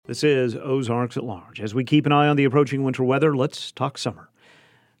This is Ozarks at Large. As we keep an eye on the approaching winter weather, let's talk summer.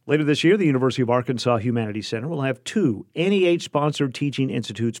 Later this year, the University of Arkansas Humanities Center will have 2 NEH-sponsored teaching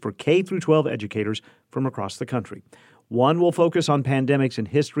institutes for K-12 educators from across the country. One will focus on pandemics in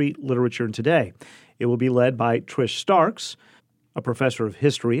history, literature, and today. It will be led by Trish Starks, a professor of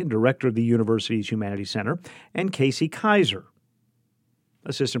history and director of the university's Humanities Center, and Casey Kaiser,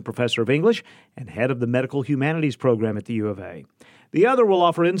 assistant professor of English and head of the medical humanities program at the U of A. The other will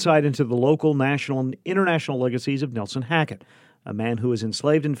offer insight into the local, national, and international legacies of Nelson Hackett, a man who was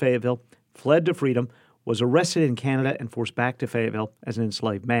enslaved in Fayetteville, fled to freedom, was arrested in Canada, and forced back to Fayetteville as an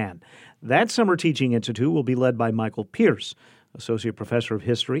enslaved man. That summer teaching institute will be led by Michael Pierce, associate professor of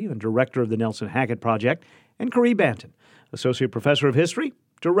history and director of the Nelson Hackett Project, and Corrie Banton, associate professor of history,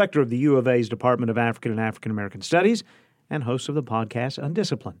 director of the U of A's Department of African and African American Studies, and host of the podcast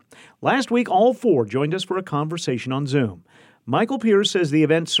Undisciplined. Last week, all 4 joined us for a conversation on Zoom. Michael Pierce says the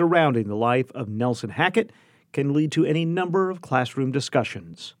events surrounding the life of Nelson Hackett can lead to any number of classroom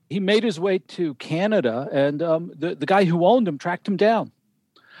discussions. He made his way to Canada, and the guy who owned him tracked him down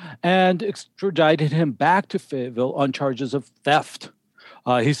and extradited him back to Fayetteville on charges of theft.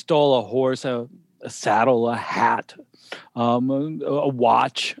 He stole a horse, a saddle, a hat, a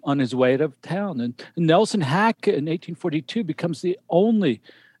watch on his way to town. And Nelson Hackett in 1842 becomes the only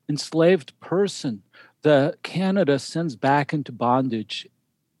enslaved person that Canada sends back into bondage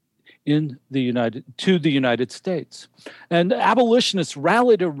to the United States. And abolitionists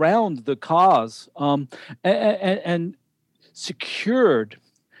rallied around the cause and secured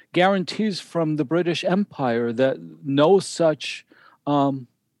guarantees from the British Empire that no such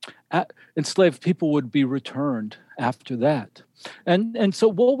enslaved people would be returned after that. And so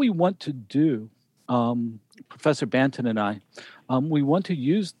what we want to do, Professor Banton and I, we want to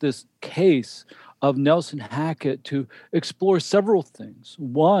use this case of Nelson Hackett to explore several things.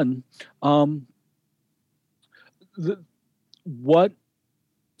 One, what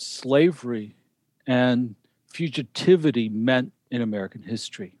slavery and fugitivity meant in American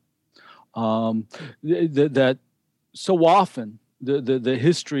history. That so often the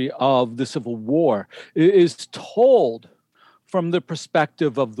history of the Civil War is told from the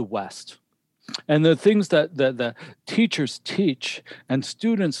perspective of the West. And the things that the teachers teach and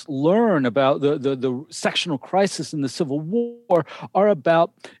students learn about the sectional crisis in the Civil War are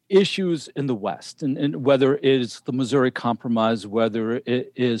about issues in the West, and whether it is the Missouri Compromise, whether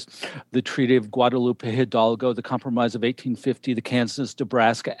it is the Treaty of Guadalupe Hidalgo, the Compromise of 1850, the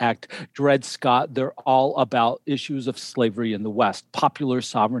Kansas-Nebraska Act, Dred Scott, they're all about issues of slavery in the West, popular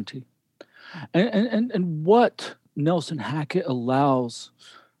sovereignty. And what Nelson Hackett allows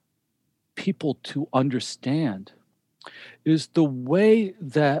people to understand is the way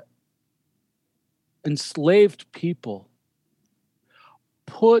that enslaved people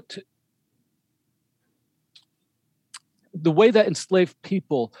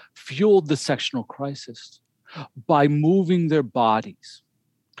fueled the sectional crisis by moving their bodies,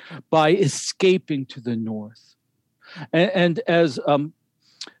 by escaping to the North. And as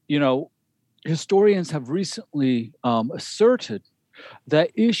historians have recently asserted, that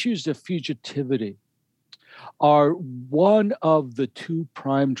issues of fugitivity are one of the 2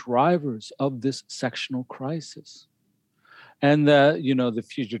 prime drivers of this sectional crisis. And the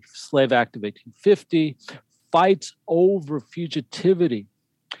Fugitive Slave Act of 1850 fights over fugitivity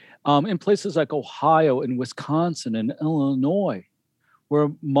in places like Ohio and Wisconsin and Illinois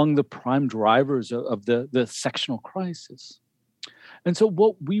were among the prime drivers of the sectional crisis. And so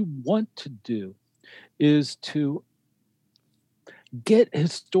what we want to do is to get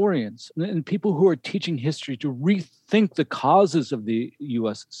historians and people who are teaching history to rethink the causes of the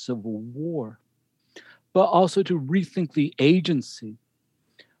U.S. Civil War, but also to rethink the agency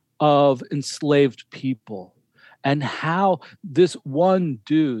of enslaved people and how this one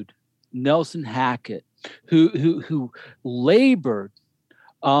dude, Nelson Hackett, who labored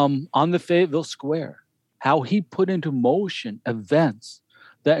on the Fayetteville Square, how he put into motion events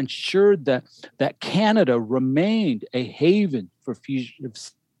that ensured that Canada remained a haven for fugitive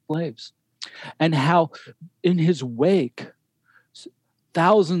slaves, and how in his wake,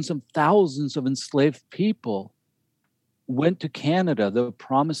 thousands and thousands of enslaved people went to Canada, the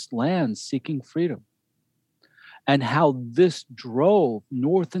promised land, seeking freedom, and how this drove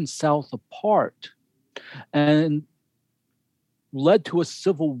North and South apart and led to a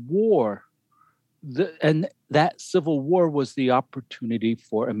civil war. And that Civil War was the opportunity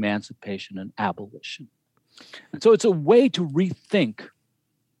for emancipation and abolition. And so it's a way to rethink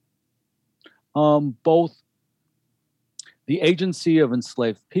both the agency of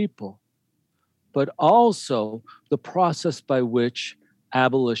enslaved people, but also the process by which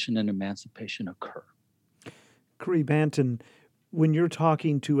abolition and emancipation occur. Cree Banton, when you're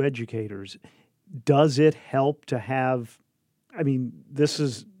talking to educators, does it help to have,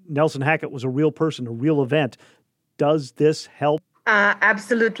 Nelson Hackett was a real person, a real event. Does this help?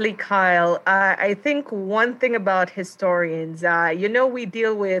 Absolutely, Kyle. I think one thing about historians, we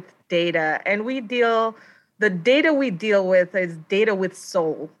deal with data, and the data we deal with is data with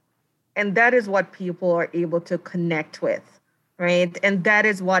soul. And that is what people are able to connect with, right? And that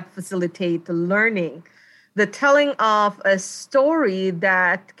is what facilitates learning. The telling of a story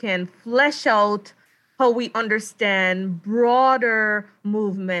that can flesh out how we understand broader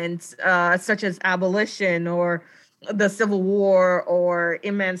movements, such as abolition or the Civil War or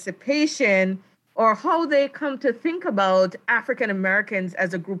emancipation, or how they come to think about African Americans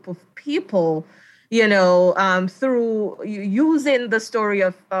as a group of people, through using the story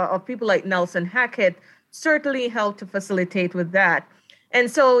of people like Nelson Hackett, certainly helped to facilitate with that. And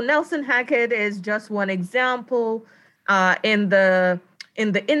so Nelson Hackett is just one example. In the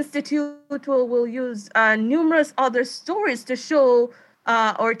Institute, we'll use numerous other stories to show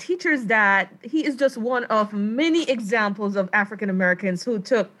our teachers that he is just one of many examples of African Americans who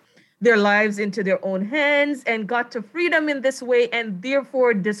took their lives into their own hands and got to freedom in this way, and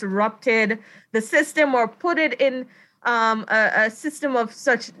therefore disrupted the system or put it in a system of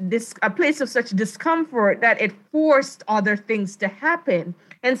a place of such discomfort that it forced other things to happen.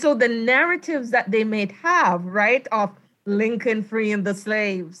 And so the narratives that they may have, right, of Lincoln freeing the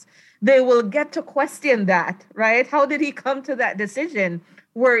slaves, they will get to question that, right? How did he come to that decision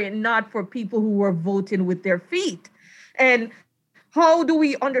were it not for people who were voting with their feet? And how do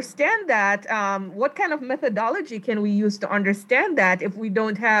we understand that? What kind of methodology can we use to understand that if we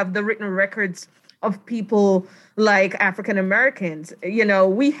don't have the written records of people like African Americans?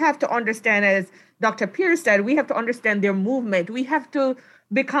 We have to understand, as Dr. Pierce said, we have to understand their movement. We have to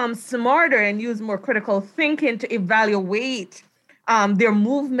become smarter and use more critical thinking to evaluate their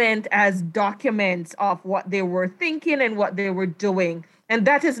movement as documents of what they were thinking and what they were doing. And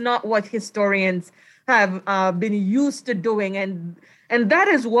that is not what historians have been used to doing. And that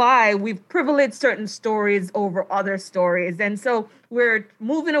is why we've privileged certain stories over other stories. And so we're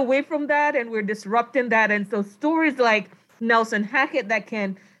moving away from that and we're disrupting that. And so stories like Nelson Hackett that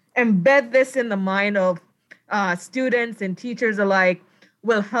can embed this in the mind of students and teachers alike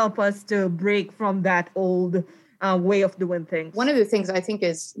will help us to break from that old way of doing things. One of the things I think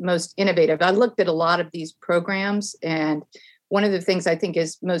is most innovative, I looked at a lot of these programs, and one of the things I think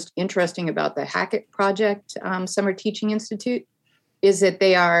is most interesting about the Hackett Project Summer Teaching Institute is that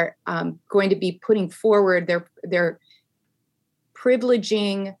they are going to be putting forward, they're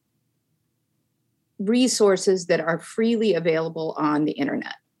privileging resources that are freely available on the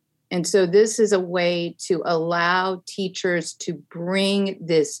internet. And so this is a way to allow teachers to bring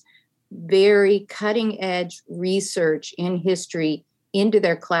this very cutting edge research in history into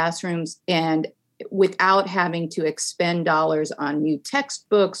their classrooms and without having to expend dollars on new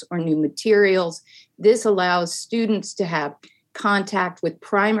textbooks or new materials. This allows students to have contact with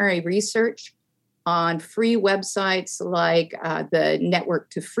primary research on free websites like the Network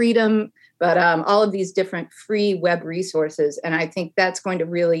to Freedom, but all of these different free web resources. And I think that's going to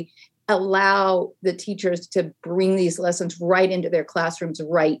really allow the teachers to bring these lessons right into their classrooms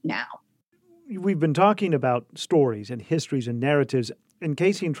right now. We've been talking about stories and histories and narratives. And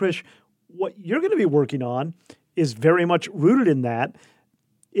Casey and Trish, what you're going to be working on is very much rooted in that,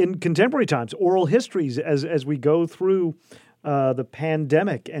 in contemporary times, oral histories as we go through the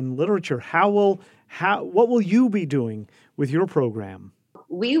pandemic and literature. What will you be doing with your program?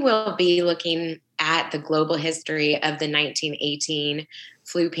 We will be looking at the global history of the 1918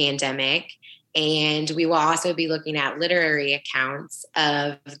 flu pandemic. And we will also be looking at literary accounts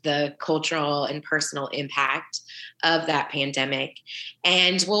of the cultural and personal impact of that pandemic.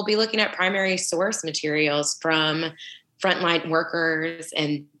 And we'll be looking at primary source materials from frontline workers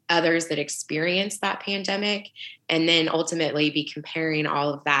and others that experienced that pandemic, and then ultimately be comparing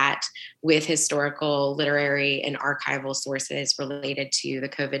all of that with historical, literary, and archival sources related to the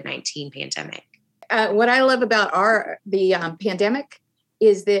COVID-19 pandemic. What I love about the pandemic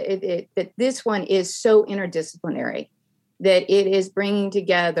is that this one is so interdisciplinary, that it is bringing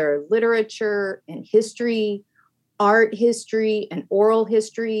together literature and history, art history and oral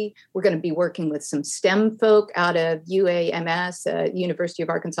history. We're going to be working with some STEM folk out of UAMS, University of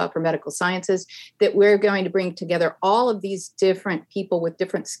Arkansas for Medical Sciences, that we're going to bring together all of these different people with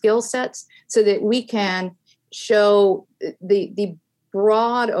different skill sets so that we can show the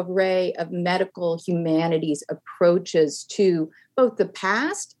broad array of medical humanities approaches to both the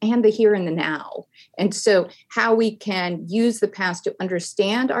past and the here and the now. And so how we can use the past to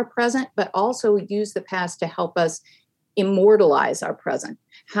understand our present, but also use the past to help us immortalize our present.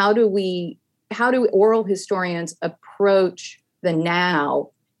 How do oral historians approach the now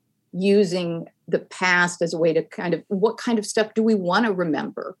using the past as a way to what kind of stuff do we want to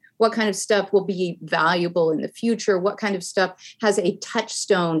remember? What kind of stuff will be valuable in the future? What kind of stuff has a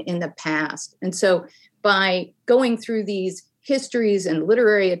touchstone in the past? And so by going through these histories and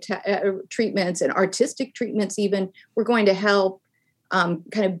literary treatments and artistic treatments even, we're going to help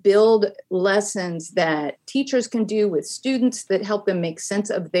kind of build lessons that teachers can do with students that help them make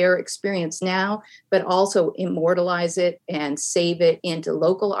sense of their experience now, but also immortalize it and save it into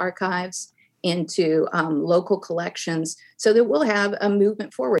local archives, into local collections, so that we'll have a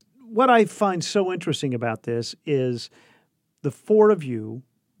movement forward. What I find so interesting about this is the four of you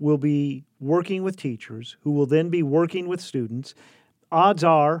will be working with teachers who will then be working with students. Odds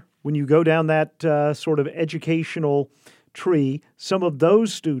are, when you go down that sort of educational tree, some of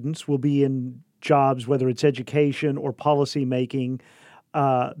those students will be in jobs, whether it's education or policy making,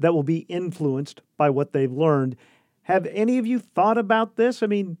 that will be influenced by what they've learned. Have any of you thought about this? I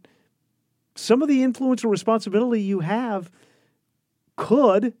mean, some of the influence or responsibility you have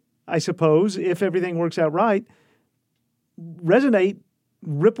could, I suppose, if everything works out right,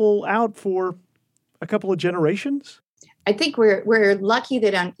 ripple out for a couple of generations? I think we're lucky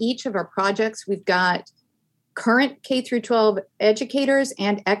that on each of our projects, we've got current K through 12 educators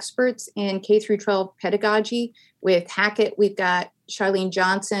and experts in K through 12 pedagogy. With Hackett, we've got Charlene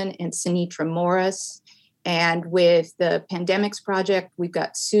Johnson and Sinitra Morris. And with the Pandemics Project, we've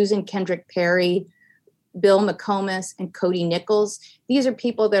got Susan Kendrick Perry, Bill McComas, and Cody Nichols. These are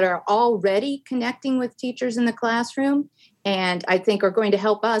people that are already connecting with teachers in the classroom, and I think are going to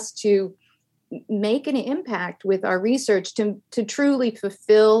help us to make an impact with our research to truly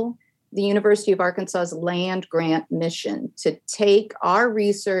fulfill the University of Arkansas's land grant mission, to take our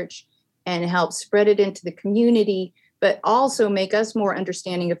research and help spread it into the community, but also make us more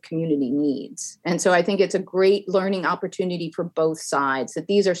understanding of community needs. And so I think it's a great learning opportunity for both sides, that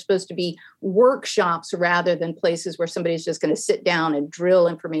these are supposed to be workshops rather than places where somebody's just going to sit down and drill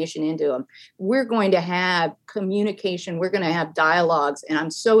information into them. We're going to have communication, we're going to have dialogues, and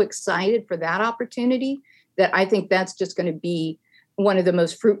I'm so excited for that opportunity that I think that's just going to be one of the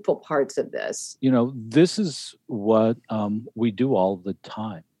most fruitful parts of this. You know, this is what we do all the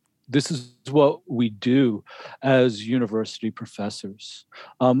time. This is what we do as university professors.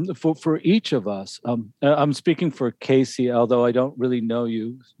 For each of us, I'm speaking for Casey, although I don't really know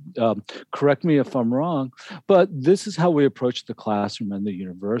you. Correct me if I'm wrong, but this is how we approach the classroom and the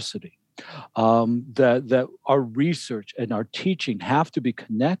university. That our research and our teaching have to be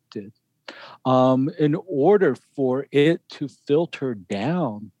connected in order for it to filter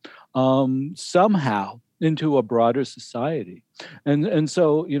down somehow into a broader society. And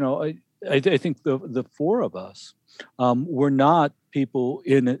so, you know, I think the four of us, we're not people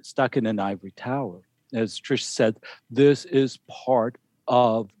stuck in an ivory tower. As Trish said, this is part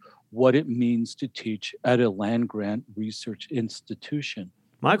of what it means to teach at a land-grant research institution.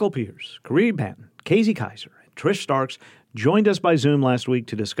 Michael Pierce, Kareem Patton, Casey Kaiser, and Trish Starks joined us by Zoom last week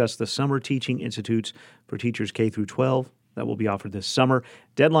to discuss the Summer Teaching Institutes for Teachers K through 12 that will be offered this summer.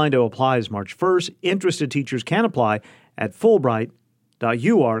 Deadline to apply is March 1st. Interested teachers can apply at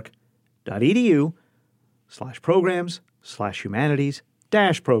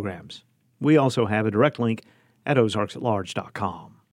fulbright.uark.edu/programs/humanities-programs. We also have a direct link at ozarksatlarge.com.